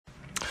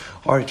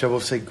All right, Rabbi,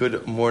 say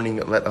good morning.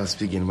 Let us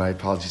begin. My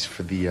apologies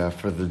for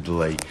the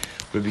delay.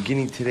 We're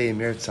beginning today in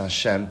Meretz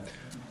Hashem,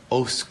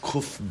 Os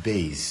Kuf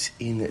Beis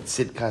in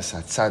Tzidkas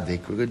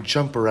HaTzadik. We're going to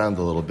jump around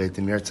a little bit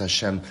in Meretz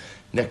Hashem.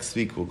 Next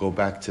week we'll go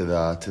back to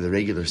the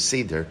regular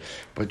Seder,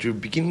 but we're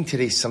beginning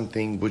today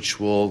something which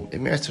will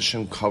in Meretz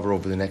Hashem cover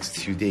over the next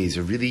few days.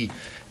 A really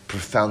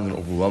profound and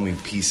overwhelming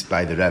piece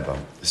by the Rebbe.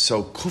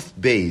 So Kuf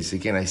Beis,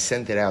 again, I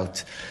sent it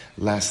out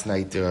last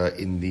night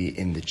in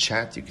the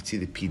chat. You can see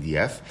the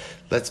PDF.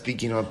 Let's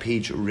begin on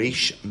page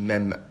Reish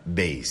Mem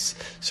Beis.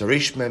 So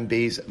Reish Mem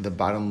Beis, the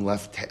bottom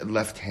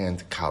left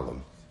hand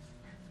column.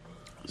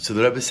 So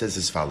the Rebbe says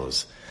as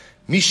follows: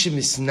 Misha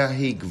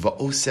misnahig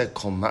va'oseh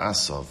kol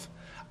ma'asov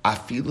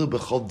afilu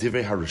b'chol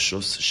divrei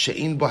harishus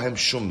she'in bohem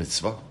shum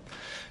mitzvah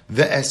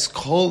ve'es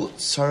kol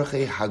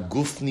tzarchei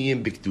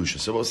hagufniyim b'kedusha.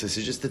 So this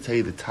is just to tell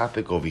you the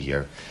topic over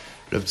here.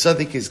 Reb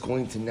Tzaddik is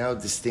going to now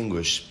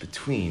distinguish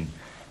between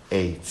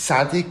a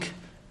tzaddik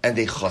and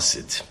a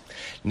chassid.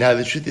 Now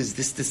the truth is,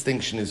 this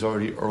distinction is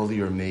already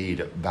earlier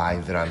made by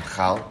the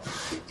Ramchal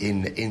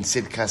in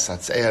Tzidkas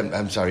in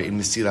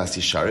Mesilas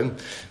Yesharim,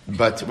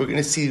 but we're going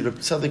to see Reb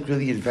Tzaddik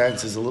really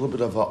advances a little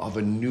bit of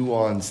a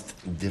nuanced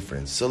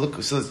difference. So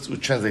let's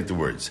translate the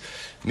words.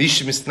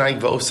 Mish misnaig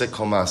va'oseh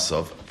kol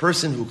ma'asov, a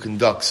person who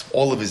conducts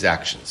all of his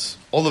actions,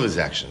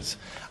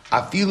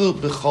 afilu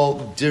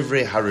b'chol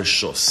divrei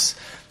harishus,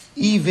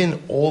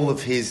 even all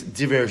of his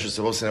divrei rishus,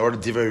 or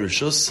divrei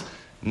rishus,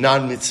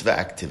 non-mitzvah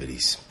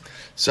activities.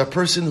 So a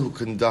person who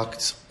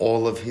conducts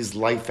all of his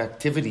life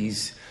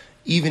activities,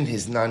 even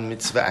his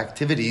non-mitzvah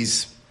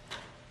activities,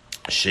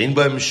 shein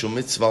b'hem shum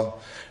mitzvah,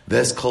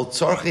 v'es kol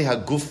tzarchei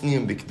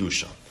hagufniyim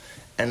b'kedusha,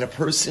 and a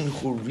person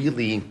who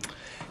really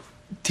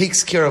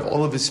takes care of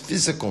all of his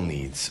physical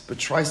needs, but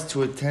tries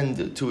to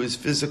attend to his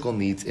physical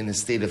needs in a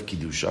state of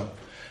kedusha.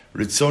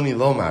 Ritzoni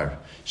lomar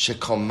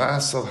shekol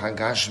ma'asov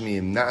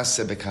hagashmiyim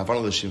na'aseh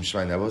b'kavanah l'shem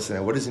shemayin.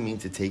 Now, what does it mean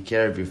to take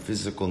care of your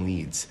physical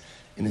needs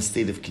in a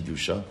state of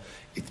kedusha?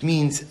 It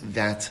means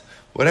that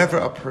whatever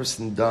a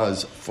person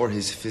does for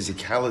his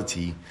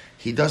physicality,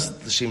 he does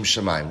it l'shem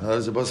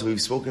shemayin.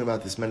 We've spoken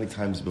about this many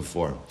times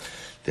before,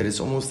 that it's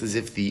almost as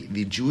if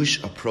the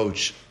Jewish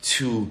approach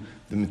to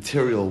the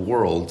material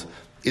world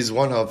is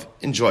one of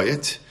enjoy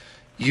it,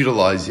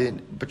 utilize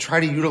it, but try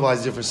to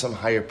utilize it for some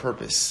higher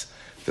purpose.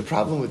 The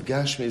problem with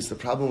Gashmi the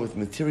problem with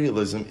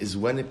materialism is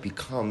when it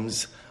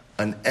becomes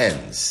an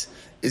ends,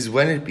 is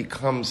when it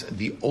becomes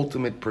the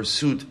ultimate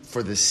pursuit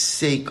for the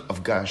sake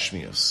of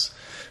Gashmius.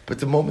 But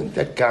the moment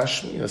that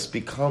Gashmius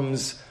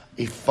becomes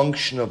a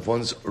function of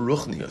one's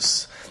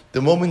Ruchnius,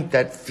 the moment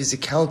that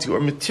physicality or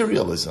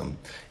materialism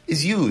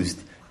is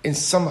used in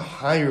some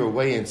higher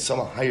way, in some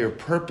higher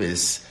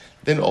purpose,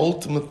 then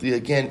ultimately,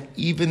 again,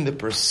 even the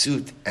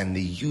pursuit and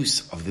the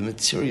use of the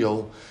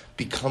material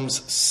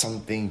becomes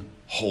something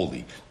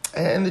holy.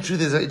 And the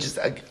truth is, just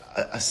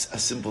a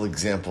simple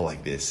example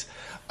like this.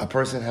 A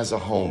person has a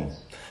home,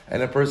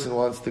 and a person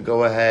wants to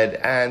go ahead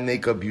and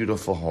make a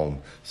beautiful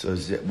home. So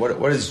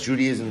what is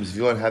Judaism's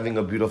view on having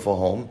a beautiful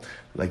home?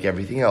 Like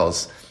everything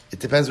else, it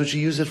depends what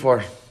you use it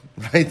for,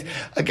 right?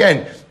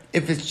 Again,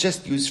 if it's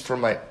just used for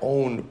my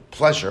own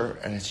pleasure,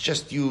 and it's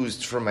just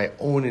used for my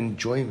own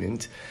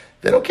enjoyment,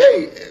 then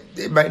okay,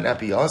 it might not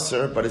be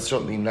asur, but it's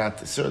certainly not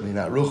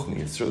ruchni,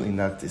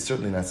 it's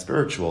certainly not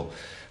spiritual.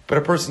 But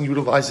a person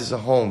utilizes a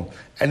home,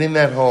 and in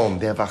that home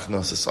they have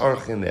achnosas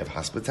archin, they have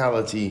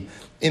hospitality.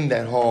 In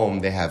that home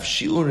they have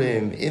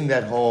shiurim. In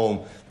that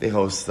home they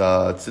host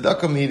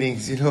tzedakah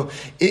meetings.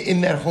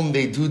 In that home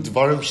they do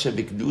dvarim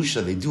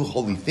shebikdusha, they do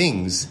holy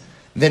things.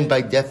 Then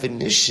by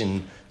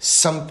definition,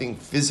 something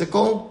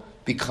physical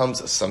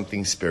becomes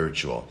something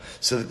spiritual.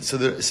 So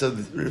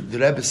the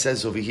Rebbe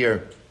says over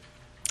here,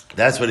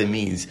 that's what it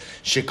means.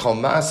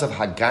 Shekol ma'asav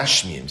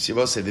hagashmiyim. So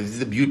you say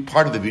this is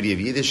part of the beauty of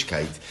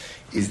Yiddishkeit,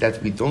 is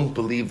that we don't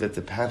believe that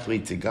the pathway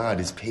to God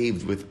is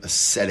paved with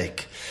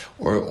ascetic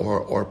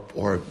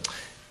or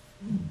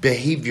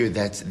behavior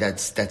that's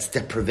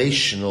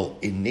deprivational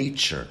in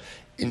nature.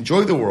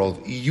 Enjoy the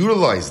world,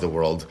 utilize the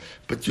world,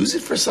 but use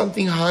it for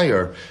something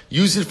higher.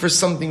 Use it for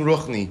something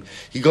ruchni.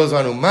 He goes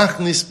on,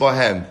 umachnis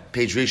bohem,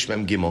 page Reish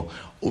Mem Gimel,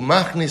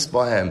 umachnis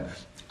bohem,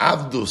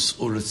 avdus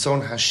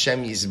u'ritzon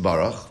Hashem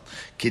yizbarach,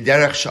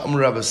 kiderach sha'amru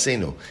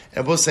rabbeinu. And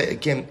I will say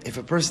again, if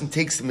a person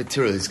takes the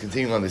material, he's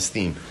continuing on this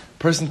theme,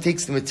 person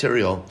takes the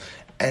material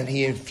and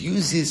he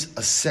infuses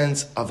a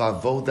sense of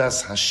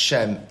avodas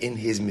Hashem in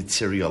his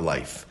material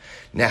life.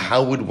 Now,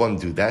 how would one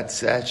do that?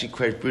 It's actually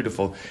quite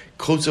beautiful.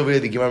 Quotes over here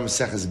the Gemara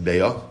Maseches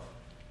Beah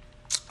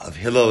of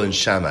Hillel and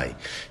Shammai.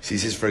 So he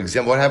says, for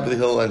example, what happened to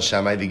Hillel and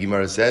Shammai? The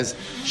Gemara says,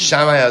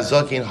 Shammai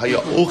azakin haya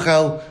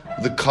ochel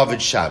the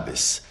covered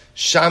Shabbos.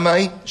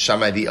 Shammai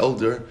the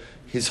elder,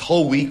 his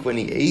whole week when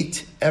he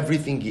ate,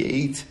 everything he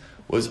ate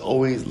was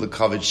always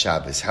l'kavod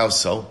Shabbos. How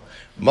so?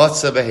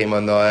 Matzah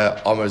behema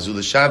noah amar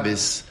zul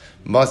Shabbos.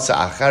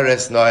 Matzah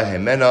achares noah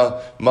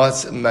hemena.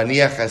 Matzah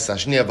maniach es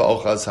hashniya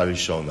va'ochal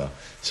harishona.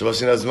 So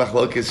Moshe knows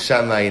machlokes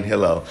Shammai and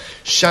Hillel.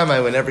 Shammai,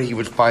 whenever he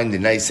would find a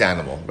nice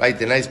animal, right,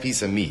 the nice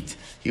piece of meat,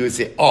 he would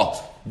say,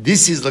 "Oh,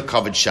 this is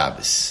l'kavod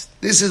Shabbos.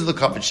 This is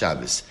L'Kavod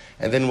Shabbos.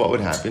 And then what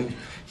would happen?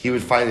 He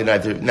would find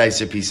a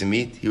nicer piece of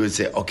meat. He would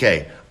say,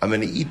 okay, I'm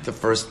going to eat the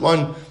first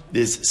one.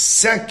 This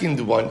second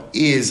one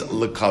is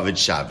L'Kavod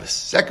Shabbos.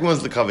 Second one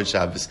is L'Kavod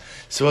Shabbos.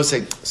 So we'll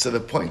say, so the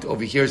point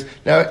over here is,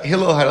 now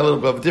Hillel had a little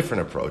bit of a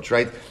different approach,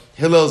 right?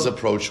 Hillel's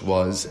approach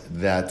was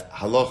that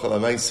halacha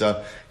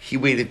l'maisa, he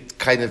waited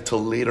kind of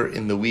till later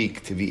in the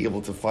week to be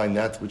able to find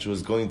that which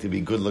was going to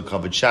be good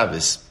L'Kavod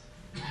Shabbos.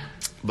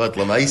 But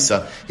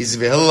l'maisa, he's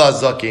v'Hillel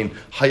hazaken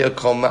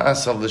hayakol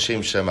ma'asav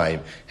l'shem shemayim.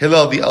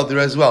 Hillel the elder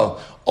as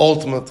well.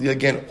 Ultimately,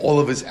 again, all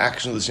of his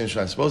actions l'shem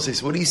shemayim. Suppose say,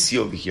 so what do you see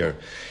over here?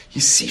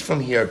 You see from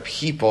here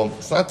people.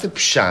 It's not the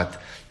pshat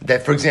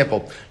that, for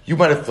example, you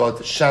might have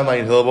thought Shammai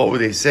and Hillel. What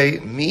would they say?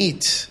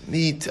 Meat.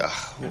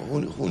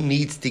 Who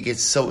needs to get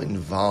so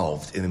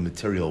involved in the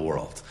material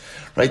world,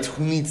 right?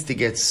 Who needs to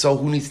get so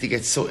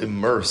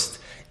immersed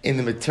in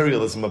the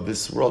materialism of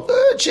this world?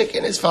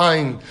 Chicken is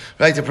fine,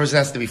 right? The person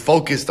has to be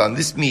focused on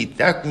this meat,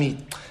 that meat.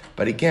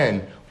 But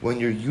again, when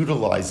you're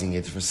utilizing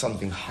it for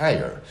something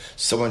higher,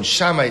 so when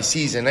Shammai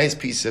sees a nice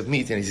piece of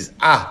meat and he says,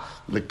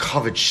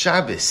 L'Kavod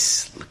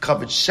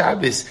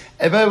Shabbos.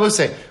 And I will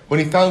say, when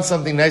he found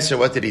something nicer,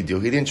 what did he do?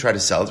 He didn't try to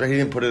sell it, right? He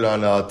didn't put it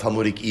on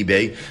Talmudic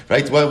eBay,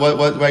 right?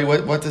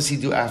 What does he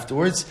do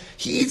afterwards?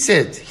 He eats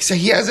it. He said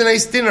he has a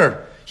nice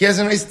dinner.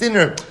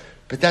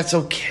 But that's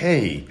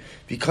okay,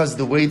 because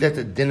the way that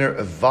the dinner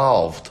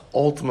evolved,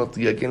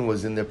 ultimately, again,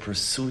 was in the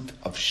pursuit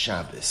of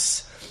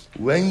Shabbos.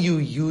 When you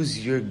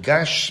use your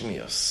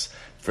gashmius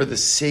for the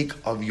sake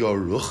of your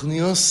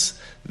ruchnius,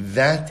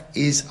 that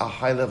is a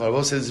high level. I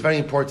will say this is very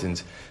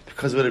important,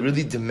 because what it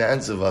really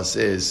demands of us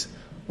is,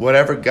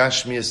 whatever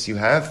gashmius you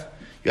have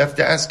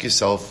to ask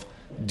yourself,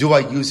 do I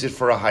use it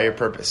for a higher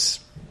purpose?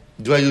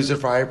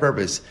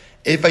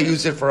 If I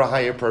use it for a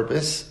higher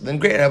purpose, then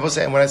great. And I will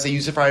say, and when I say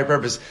use it for a higher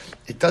purpose,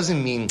 it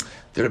doesn't mean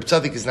the Reb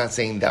Tzaddik is not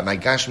saying that my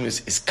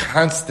gashmius is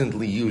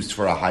constantly used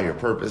for a higher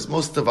purpose.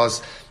 Most of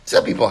us,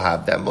 some people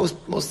have that.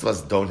 Most of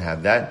us don't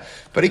have that.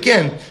 But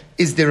again,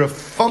 is there a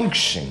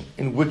function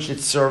in which it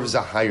serves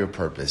a higher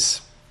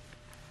purpose?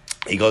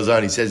 He goes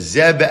on, he says,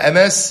 Zeh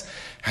be'emes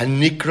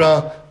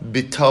hanikra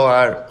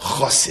b'toar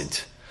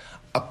chosid.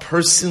 A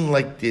person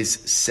like this,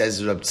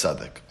 says Reb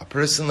Tzaddik, a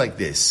person like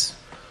this,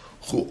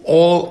 who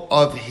all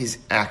of his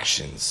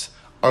actions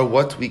are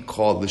what we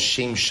call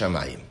l'shem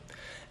shamayim.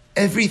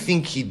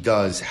 Everything he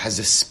does has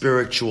a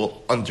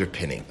spiritual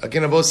underpinning.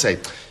 Again, I will say,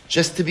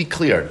 just to be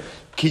clear,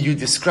 can you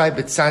describe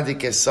a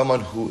tzaddik as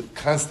someone who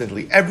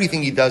constantly,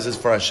 everything he does is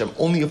for Hashem,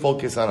 only a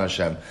focus on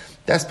Hashem?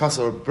 That's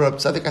possible. But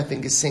tzaddik, I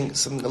think, is saying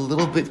something a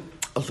little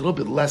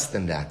bit less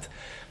than that.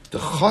 The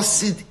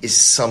chassid is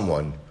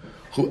someone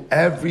who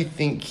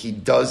everything he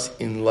does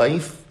in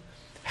life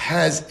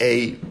has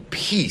a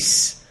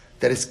piece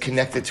that is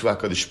connected to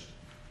HaKadosh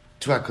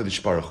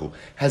Baruch Hu,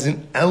 has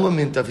an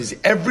element of his,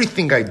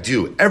 everything I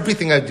do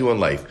in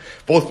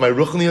life, both my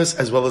ruchnius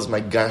as well as my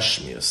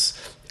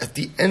gashmius, at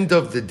the end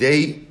of the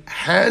day,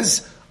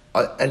 has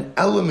an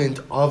element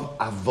of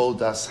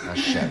avodas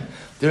Hashem.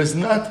 There is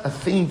not a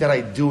thing that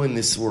I do in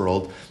this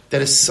world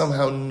that is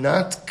somehow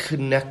not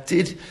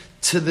connected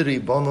to the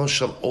Ribono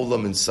Shel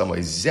Olam in some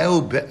way.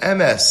 Zeu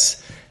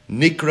be'emes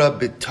nikra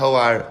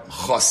b'toar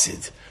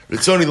chosid.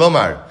 Ritzoni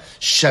lomar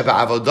sheva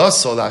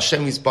avodaso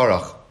la'Hashem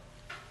yisbarach.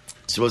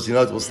 So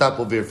we'll stop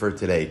over here for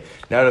today.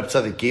 Now Reb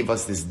Tzaddik gave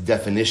us this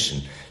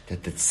definition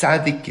that the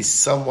tzaddik is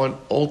someone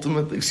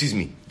ultimately,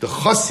 the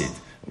chassid.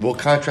 We'll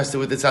contrast it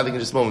with the tzaddik in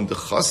just a moment. The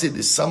chassid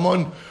is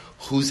someone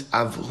whose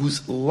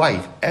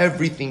life,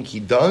 everything he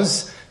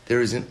does,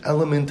 there is an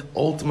element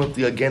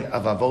ultimately again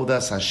of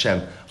avodas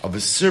Hashem, of a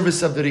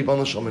service of the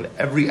Ribono Shel Olam in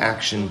every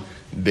action,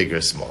 big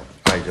or small.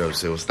 All right,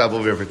 so we'll stop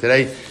over here for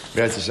today.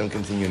 May Hashem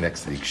continue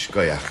next week.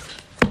 Shkoyach.